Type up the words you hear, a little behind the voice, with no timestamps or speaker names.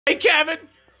Hey, Kevin,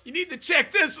 you need to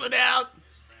check this one out.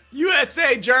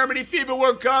 USA, Germany, FIBA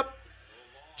World Cup.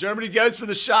 Germany goes for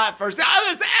the shot first. Oh,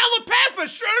 there's the outlet pass, but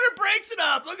Schroder breaks it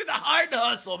up. Look at the heart and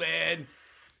hustle, man.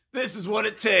 This is what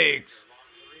it takes.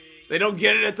 They don't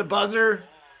get it at the buzzer.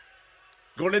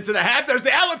 Going into the half, there's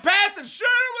the outlet pass, and Schroder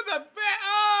with a...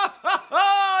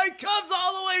 Oh, he comes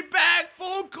all the way back,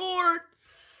 full court,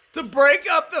 to break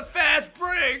up the fast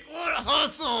break. What a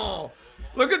hustle.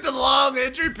 Look at the long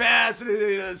entry pass and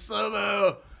the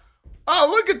slow-mo. Oh,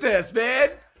 look at this,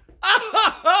 man.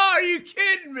 Oh, are you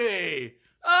kidding me?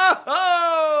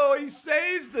 Oh, he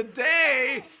saves the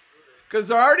day because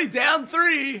they're already down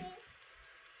 3.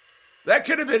 That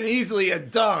could have been easily a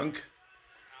dunk.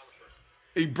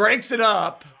 He breaks it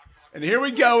up, and here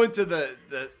we go into the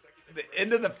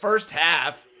end of the first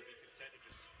half.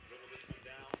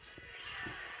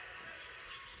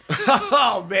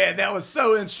 Oh, man, that was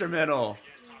so instrumental.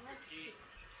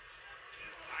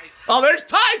 Oh, there's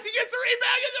Theis. He gets the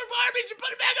rebound, gets the garbage, and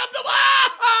put it back up the wall.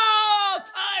 Oh,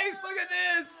 Theis, look at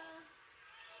this.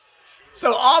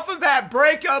 So off of that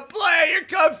breakup play, here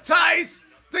comes Theis,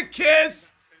 the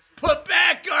kiss, put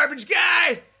back, garbage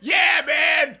guy. Yeah,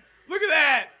 man. Look at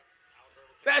that.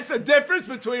 That's a difference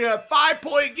between a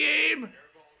 5-point game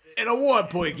and a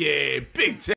 1-point game. Big time.